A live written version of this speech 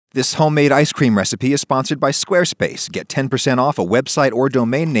This homemade ice cream recipe is sponsored by Squarespace. Get 10% off a website or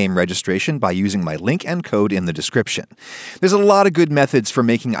domain name registration by using my link and code in the description. There's a lot of good methods for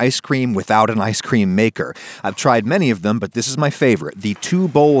making ice cream without an ice cream maker. I've tried many of them, but this is my favorite, the 2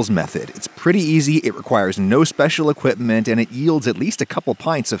 bowls method. It's pretty easy, it requires no special equipment, and it yields at least a couple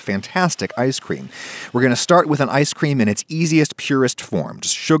pints of fantastic ice cream. We're going to start with an ice cream in its easiest, purest form.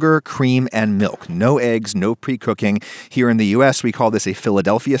 Just sugar, cream, and milk. No eggs, no pre-cooking. Here in the US, we call this a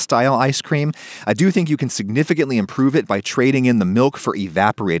Philadelphia-style ice cream. I do think you can significantly improve it by trading in the milk for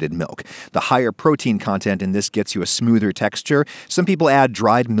evaporated milk. The higher protein content in this gets you a smoother texture. Some people add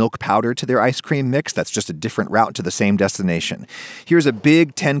dried milk powder to their ice cream mix. That's just a different route to the same destination. Here's a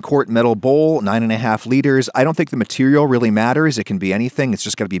big 10-quart metal bowl, 9.5 liters. I don't think the material really matters. It can be anything. It's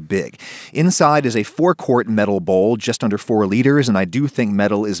just got to be big. Inside is a 4-quart metal bowl, just under 4 liters, and I do think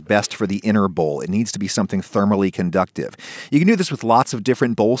metal is best for the inner bowl. It needs to be something thermally conductive. You can do this with lots of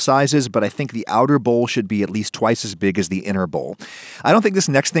different bowl sizes, but I think the outer bowl should be at least twice as big as the inner bowl. I don't think this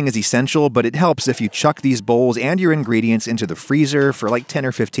next thing is essential, but it helps if you chuck these bowls and your ingredients into the freezer for like 10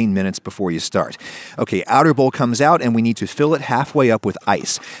 or 15 minutes before you start. Okay, outer bowl comes out and we need to fill it halfway up with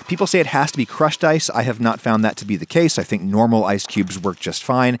ice. People say it has to be crushed ice. I have not found that to be the case. I think normal ice cubes work just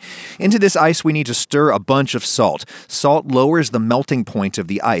fine. Into this ice, we need to stir a bunch of salt. Salt lowers the melting point of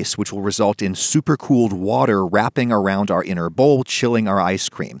the ice, which will result in supercooled water wrapping around our inner bowl, chilling our ice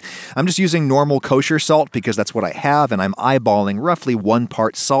cream. I'm just using normal kosher salt because that's what I have, and I'm eyeballing roughly 1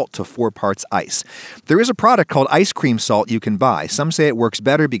 part salt to 4 parts ice. There is a product called ice cream salt you can buy. Some say it works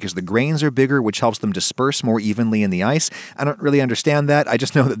better because the grains are bigger, which helps them disperse more evenly in the ice. I don't really understand that. I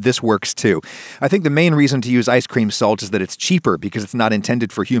just know that this works too. I think the main reason to use ice cream salt is that it's cheaper because it's not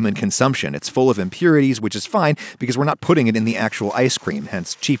intended for human consumption. It's full of impurities, which is fine because we're not putting it in the actual ice cream,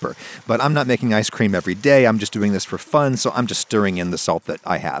 hence cheaper. But I'm not making ice cream every day. I'm just doing this for fun, so I'm just stirring in the salt that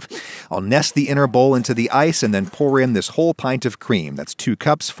I have. I'll nest the inner bowl into the ice and then pour in this whole pint of cream. That's 2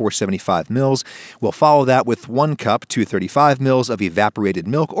 cups, 475 mils. We'll follow that with 1 cup, 235 mils of evaporated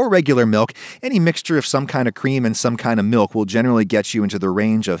milk or regular milk. Any mixture of some kind of cream and some kind of milk will generally get you into the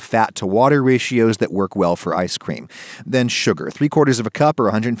range of fat to water ratios that work well for ice cream. Then sugar. 3/4 of a cup or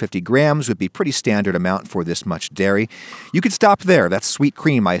 150 grams would be pretty standard amount for this much dairy. You could stop there. That's sweet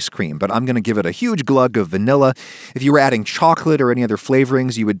cream ice cream, but I'm going to give it a huge glug of vanilla. If you were adding chocolate or any other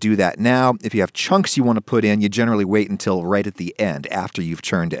flavorings, you would do that now. If you have chunks you want to put in, you generally wait until right at the end after you've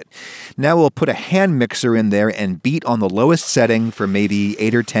churned it. Now we'll put a hand mixer in there and beat on the lowest setting for maybe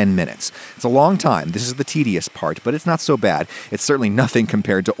 8 or 10 minutes. It's a long time. This is the tedious part, but it's not so bad. It's certainly nothing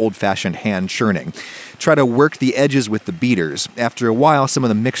compared to old-fashioned hand churning. Try to work the edges with the beaters. After a while, some of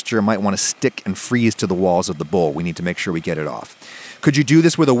the mixture might want to stick and freeze to the walls of the bowl. We need to make sure we get it off. Could you do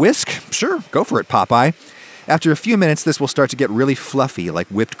this with a whisk? Sure, go for it, Popeye. After a few minutes, this will start to get really fluffy, like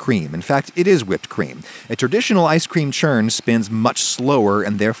whipped cream. In fact, it is whipped cream. A traditional ice cream churn spins much slower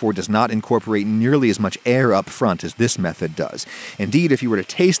and therefore does not incorporate nearly as much air up front as this method does. Indeed, if you were to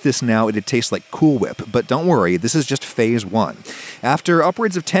taste this now, it'd taste like Cool Whip. But don't worry, this is just phase 1. After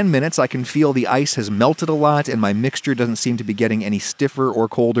upwards of 10 minutes, I can feel the ice has melted a lot and my mixture doesn't seem to be getting any stiffer or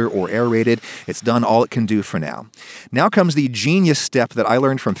colder or aerated. It's done all it can do for now. Now comes the genius step that I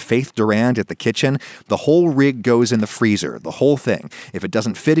learned from Faith Durand at the kitchen. The whole rig goes in the freezer, the whole thing. If it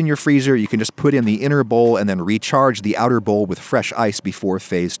doesn't fit in your freezer, you can just put in the inner bowl and then recharge the outer bowl with fresh ice before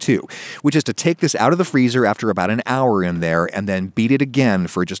phase 2, which is to take this out of the freezer after about an hour in there and then beat it again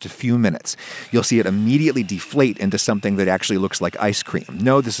for just a few minutes. You'll see it immediately deflate into something that actually looks like ice cream.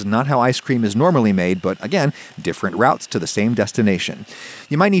 No, this is not how ice cream is normally made, but again, different routes to the same destination.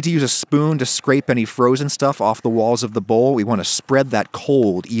 You might need to use a spoon to scrape any frozen stuff off the walls of the bowl. We want to spread that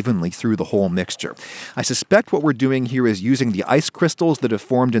cold evenly through the whole mixture. I suspect what we're doing here is using the ice crystals that have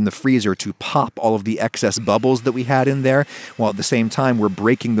formed in the freezer to pop all of the excess bubbles that we had in there, while at the same time we're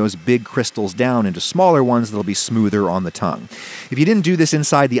breaking those big crystals down into smaller ones that'll be smoother on the tongue. If you didn't do this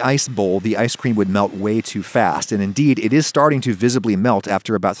inside the ice bowl, the ice cream would melt way too fast, and indeed it is starting to visibly melt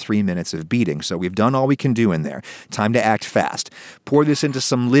after about 3 minutes of beating, so we've done all we can do in there. Time to act fast. Pour this into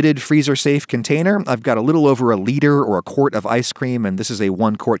some lidded freezer-safe container. I've got a little over 1 liter or 1 quart of ice cream, and this is a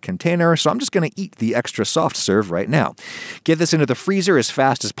 1-quart container, so I'm just going to eat the extra soft serve right now. Get this into the freezer as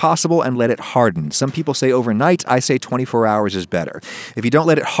fast as possible and let it harden. Some people say overnight, I say 24 hours is better. If you don't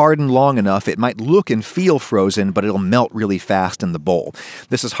let it harden long enough, it might look and feel frozen, but it'll melt really fast in the bowl.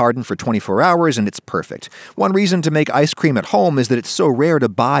 This is hardened for 24 hours and it's perfect. One reason to make ice cream at home is that it's so rare to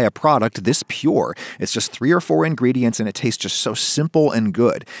buy a product this pure. It's just 3 or 4 ingredients and it tastes just so simple and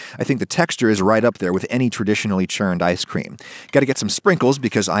good. I think the texture is right up there with any traditionally churned ice cream. Got to get some sprinkles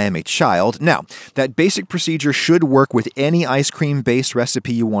because I am a child. Now, that basic basic procedure should work with any ice cream-based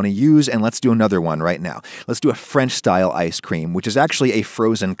recipe you want to use, and let's do another one right now. Let's do a French-style ice cream, which is actually a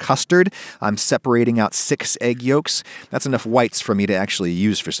frozen custard. I'm separating out 6 egg yolks. That's enough whites for me to actually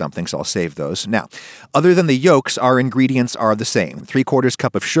use for something, so I'll save those. Now, other than the yolks, our ingredients are the same. 3/4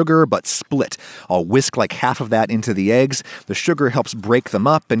 cup of sugar, but split. I'll whisk like half of that into the eggs. The sugar helps break them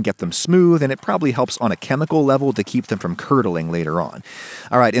up and get them smooth, and it probably helps on a chemical level to keep them from curdling later on.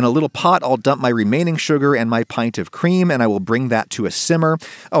 All right, in a little pot, I'll dump my remaining sugar and my pint of cream, and I will bring that to a simmer.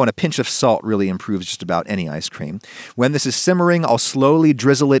 Oh, and a pinch of salt really improves just about any ice cream. When this is simmering, I'll slowly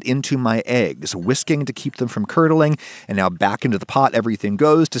drizzle it into my eggs, whisking to keep them from curdling, and now back into the pot everything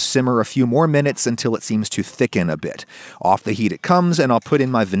goes to simmer a few more minutes until it seems to thicken a bit. Off the heat it comes, and I'll put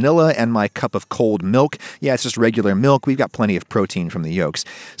in my vanilla and my cup of cold milk. Yeah, it's just regular milk. We've got plenty of protein from the yolks.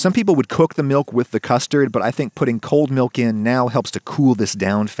 Some people would cook the milk with the custard, but I think putting cold milk in now helps to cool this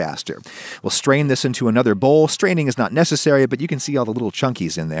down faster. We'll strain this into another bowl. Straining is not necessary, but you can see all the little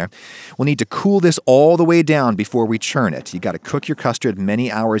chunkies in there. We'll need to cool this all the way down before we churn it. You got to cook your custard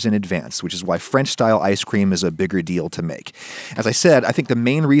many hours in advance, which is why French-style ice cream is a bigger deal to make. As I said, I think the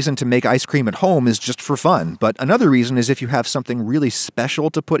main reason to make ice cream at home is just for fun, but another reason is if you have something really special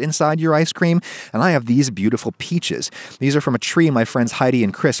to put inside your ice cream, and I have these beautiful peaches. These are from a tree my friends Heidi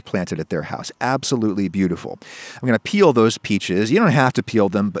and Chris planted at their house. Absolutely beautiful. I'm going to peel those peaches. You don't have to peel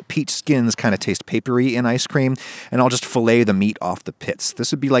them, but peach skins kind of taste papery in ice cream, and I'll just fillet the meat off the pits.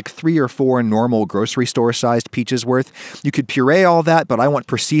 This would be like 3 or 4 normal grocery store-sized peaches worth. You could puree all that, but I want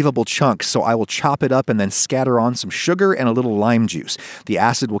perceivable chunks, so I will chop it up and then scatter on some sugar and a little lime juice. The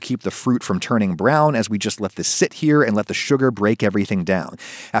acid will keep the fruit from turning brown as we just let this sit here and let the sugar break everything down.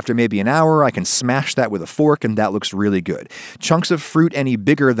 After maybe an hour, I can smash that with a fork, and that looks really good. Chunks of fruit any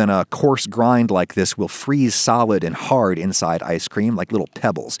bigger than a coarse grind like this will freeze solid and hard inside ice cream, like little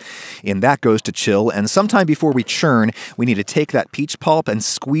pebbles. And that goes to chill, and sometime before we churn, we need to take that peach pulp and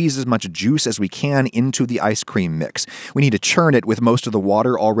squeeze as much juice as we can into the ice cream mix. We need to churn it with most of the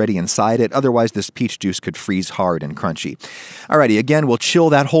water already inside it, otherwise this peach juice could freeze hard and crunchy. Alrighty, again, we'll chill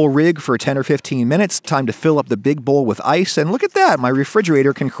that whole rig for 10 or 15 minutes. Time to fill up the big bowl with ice, and look at that, my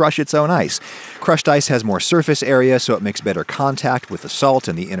refrigerator can crush its own ice. Crushed ice has more surface area, so it makes better contact with the salt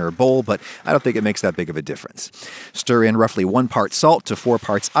in the inner bowl, but I don't think it makes that big of a difference. Stir in roughly 1 part salt to 4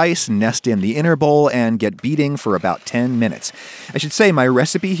 parts ice, nest in the inner bowl, and get beating for about 10 minutes. I should say my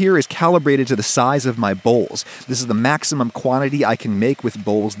recipe here is calibrated to the size of my bowls. This is the maximum quantity I can make with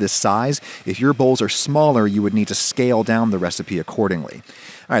bowls this size. If your bowls are smaller, you would need to scale down the recipe accordingly.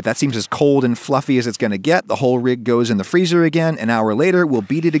 All right, that seems as cold and fluffy as it's going to get. The whole rig goes in the freezer again. An hour later, we'll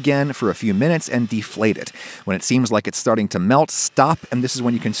beat it again for a few minutes and deflate it. When it seems like it's starting to melt, stop, and this is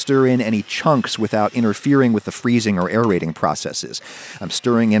when you can stir in any chunks without interfering with the freezing or aerating processes. I'm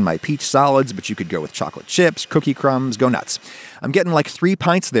stirring in my peach solids, but you could go with chocolate chips, cookie crumbs, go nuts. I'm getting like 3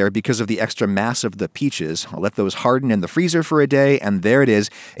 pints there because of the extra mass of the peaches. I'll let those harden in the freezer for a day, and there it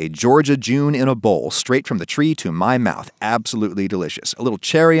is, a Georgia June in a bowl, straight from the tree to my mouth. Absolutely delicious. A little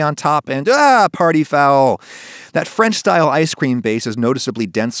cherry on top, and party foul! That French-style ice cream base is noticeably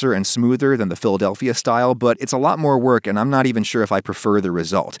denser and smoother than the Philadelphia style, but it's a lot more work, and I'm not even sure if I prefer the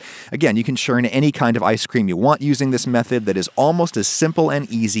result. Again, you can churn any kind of ice cream you want using this method that is almost as simple and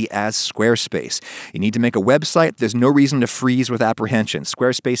easy as Squarespace. You need to make a website. There's no reason to freeze with apprehension.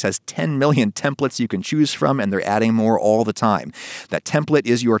 Squarespace has 10 million templates you can choose from, and they're adding more all the time. That template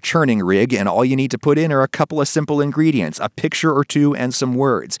is your churning rig, and all you need to put in are a couple of simple ingredients, a picture or two, and some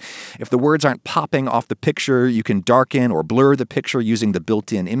words. If the words aren't popping off the picture, you can darken or blur the picture using the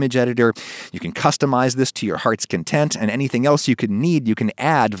built-in image editor. You can customize this to your heart's content, and anything else you could need, you can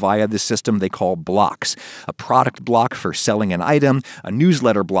add via the system they call blocks. A product block for selling an item, a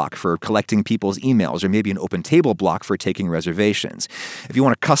newsletter block for collecting people's emails, or maybe an open table block for taking reservations. If you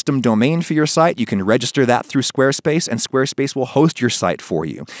want a custom domain for your site, you can register that through Squarespace, and Squarespace will host your site for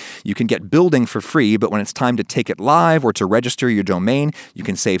you. You can get building for free, but when it's time to take it live or to register your domain, you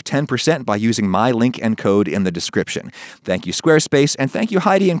can save 10% by using my link and code in the description. Thank you, Squarespace, and thank you,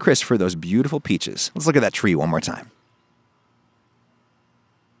 Heidi and Chris, for those beautiful peaches. Let's look at that tree one more time.